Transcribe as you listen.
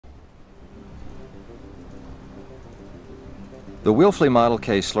The Wilfley Model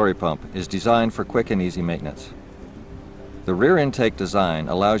K Slurry Pump is designed for quick and easy maintenance. The rear intake design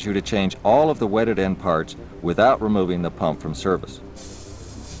allows you to change all of the wetted end parts without removing the pump from service.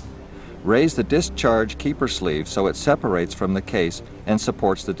 Raise the discharge keeper sleeve so it separates from the case and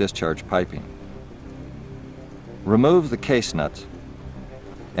supports the discharge piping. Remove the case nuts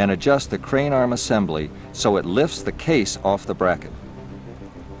and adjust the crane arm assembly so it lifts the case off the bracket.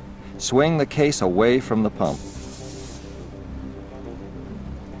 Swing the case away from the pump.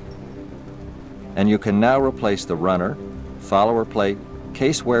 And you can now replace the runner, follower plate,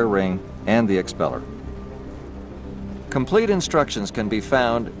 case wear ring, and the expeller. Complete instructions can be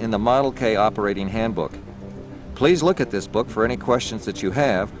found in the Model K Operating Handbook. Please look at this book for any questions that you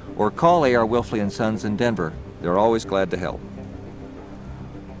have, or call A.R. Wilfley & Sons in Denver. They're always glad to help.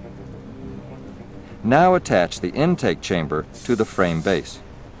 Now attach the intake chamber to the frame base.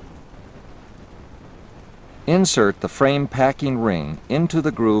 Insert the frame packing ring into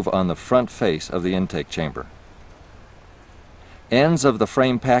the groove on the front face of the intake chamber. Ends of the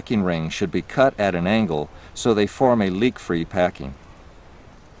frame packing ring should be cut at an angle so they form a leak-free packing.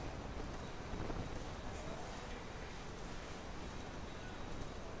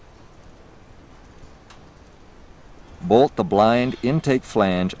 Bolt the blind intake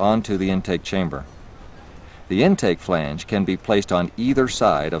flange onto the intake chamber. The intake flange can be placed on either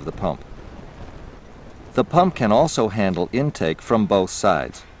side of the pump. The pump can also handle intake from both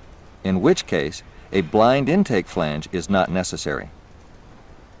sides, in which case a blind intake flange is not necessary.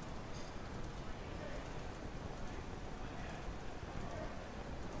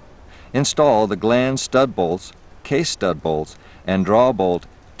 Install the gland stud bolts, case stud bolts, and draw bolt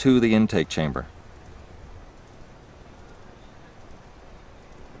to the intake chamber.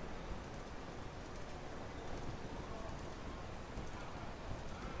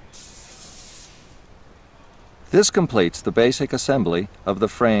 This completes the basic assembly of the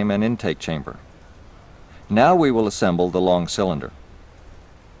frame and intake chamber. Now we will assemble the long cylinder.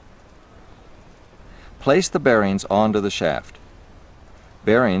 Place the bearings onto the shaft.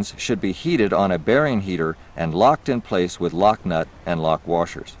 Bearings should be heated on a bearing heater and locked in place with lock nut and lock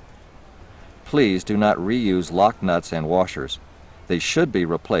washers. Please do not reuse lock nuts and washers. They should be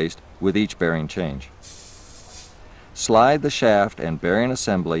replaced with each bearing change. Slide the shaft and bearing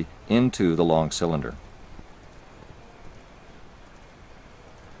assembly into the long cylinder.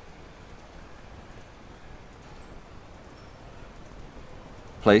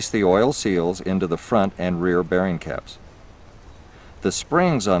 Place the oil seals into the front and rear bearing caps. The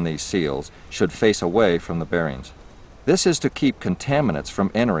springs on these seals should face away from the bearings. This is to keep contaminants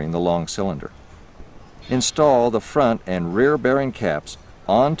from entering the long cylinder. Install the front and rear bearing caps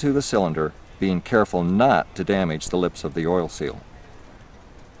onto the cylinder, being careful not to damage the lips of the oil seal.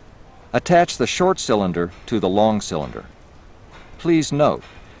 Attach the short cylinder to the long cylinder. Please note,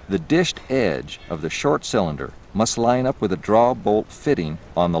 the dished edge of the short cylinder must line up with a draw bolt fitting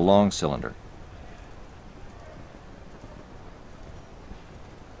on the long cylinder.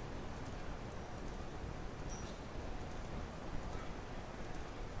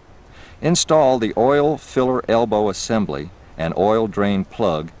 Install the oil filler elbow assembly and oil drain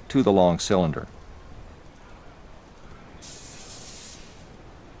plug to the long cylinder.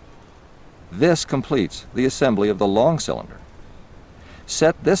 This completes the assembly of the long cylinder.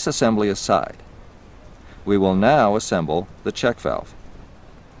 Set this assembly aside. We will now assemble the check valve.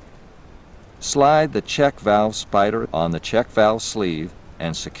 Slide the check valve spider on the check valve sleeve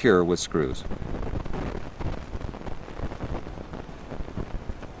and secure with screws.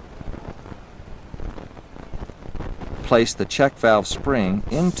 Place the check valve spring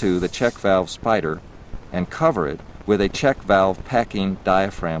into the check valve spider and cover it with a check valve packing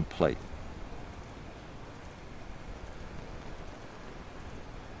diaphragm plate.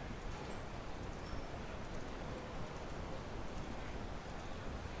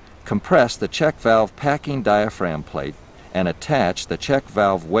 Compress the check valve packing diaphragm plate and attach the check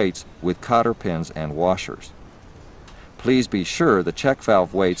valve weights with cotter pins and washers. Please be sure the check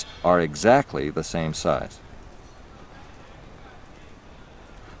valve weights are exactly the same size.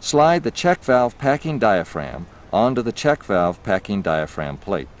 Slide the check valve packing diaphragm onto the check valve packing diaphragm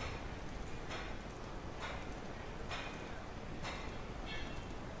plate.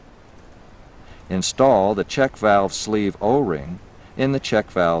 Install the check valve sleeve O-ring in the check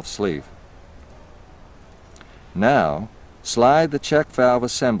valve sleeve. Now, slide the check valve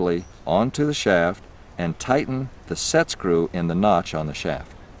assembly onto the shaft and tighten the set screw in the notch on the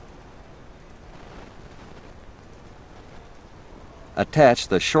shaft. Attach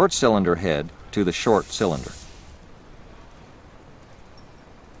the short cylinder head to the short cylinder.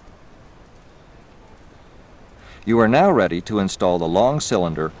 You are now ready to install the long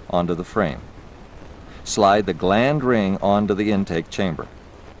cylinder onto the frame. Slide the gland ring onto the intake chamber.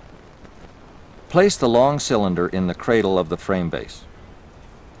 Place the long cylinder in the cradle of the frame base.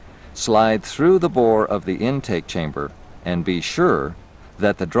 Slide through the bore of the intake chamber and be sure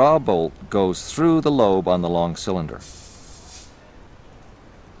that the draw bolt goes through the lobe on the long cylinder.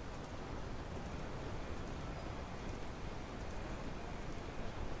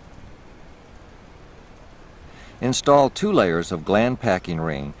 Install 2 layers of gland packing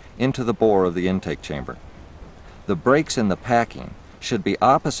ring into the bore of the intake chamber. The breaks in the packing should be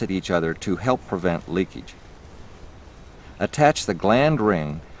opposite each other to help prevent leakage. Attach the gland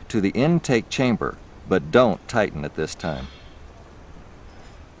ring to the intake chamber, but don't tighten at this time.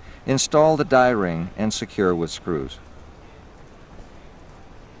 Install the die ring and secure with screws.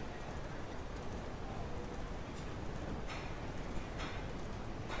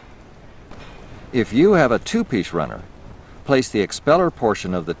 If you have a 2-piece runner, place the expeller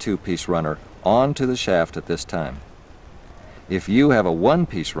portion of the 2-piece runner onto the shaft at this time. If you have a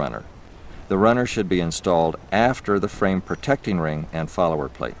 1-piece runner, the runner should be installed after the frame protecting ring and follower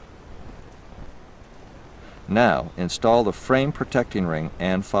plate. Now, install the frame protecting ring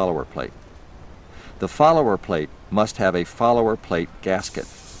and follower plate. The follower plate must have a follower plate gasket.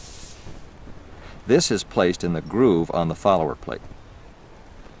 This is placed in the groove on the follower plate.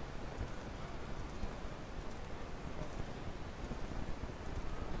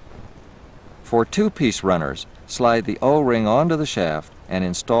 For 2-piece runners, slide the O-ring onto the shaft and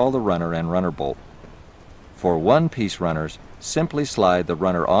install the runner and runner bolt. For 1-piece runners, simply slide the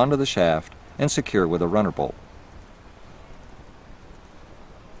runner onto the shaft and secure with a runner bolt.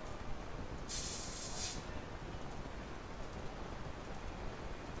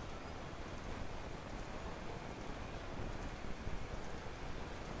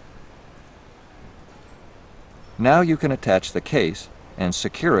 Now you can attach the case and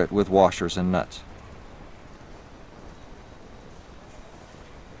secure it with washers and nuts.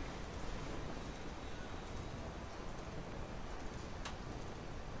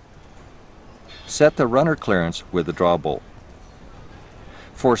 Set the runner clearance with the draw bolt.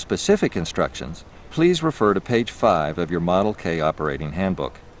 For specific instructions, please refer to page 5 of your Model K operating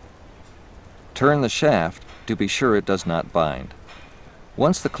handbook. Turn the shaft to be sure it does not bind.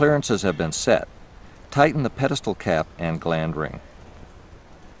 Once the clearances have been set, tighten the pedestal cap and gland ring.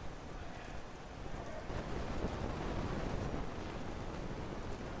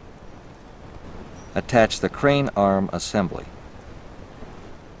 Attach the crane arm assembly.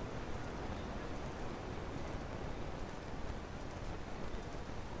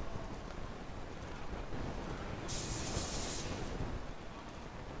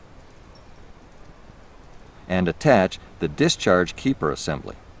 And attach the discharge keeper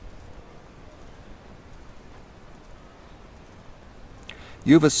assembly.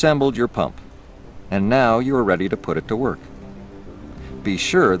 You've assembled your pump, and now you are ready to put it to work. Be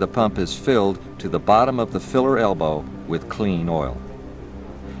sure the pump is filled to the bottom of the filler elbow with clean oil.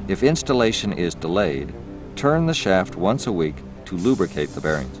 If installation is delayed, turn the shaft once a week to lubricate the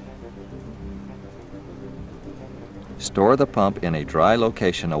bearings. Store the pump in a dry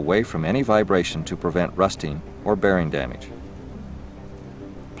location away from any vibration to prevent rusting or bearing damage.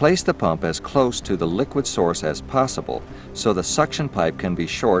 Place the pump as close to the liquid source as possible so the suction pipe can be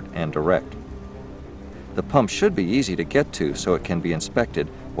short and direct. The pump should be easy to get to so it can be inspected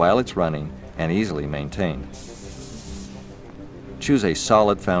while it's running and easily maintained. Choose a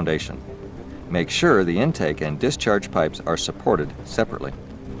solid foundation. Make sure the intake and discharge pipes are supported separately.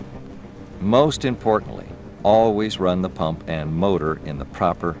 Most importantly, always run the pump and motor in the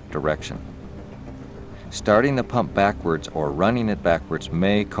proper direction. Starting the pump backwards or running it backwards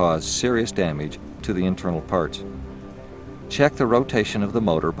may cause serious damage to the internal parts. Check the rotation of the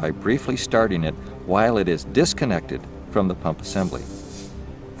motor by briefly starting it while it is disconnected from the pump assembly.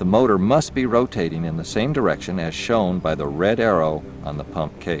 The motor must be rotating in the same direction as shown by the red arrow on the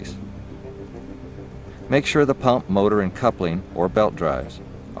pump case. Make sure the pump, motor, and coupling or belt drives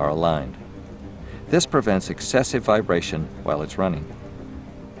are aligned. This prevents excessive vibration while it's running.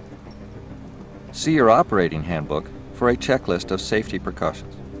 See your operating handbook for a checklist of safety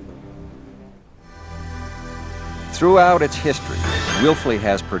precautions. Throughout its history, Wilfley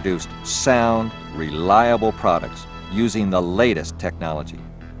has produced sound, reliable products using the latest technology.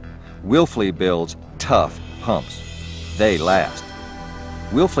 Wilfley builds tough pumps. They last.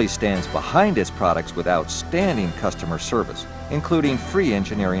 Wilfley stands behind its products with outstanding customer service, including free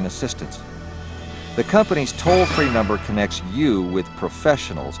engineering assistance. The company's toll-free number connects you with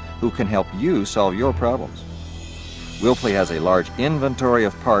professionals who can help you solve your problems. Wilfley has a large inventory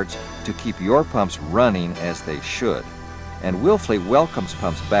of parts to keep your pumps running as they should, and Wilfley welcomes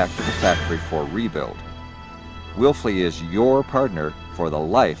pumps back to the factory for rebuild. Wilfley is your partner for the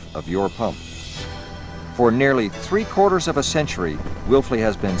life of your pump. For nearly 3/4 of a century, Wilfley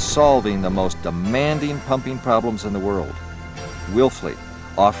has been solving the most demanding pumping problems in the world. Wilfley,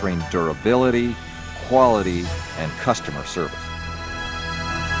 offering durability, quality, and customer service.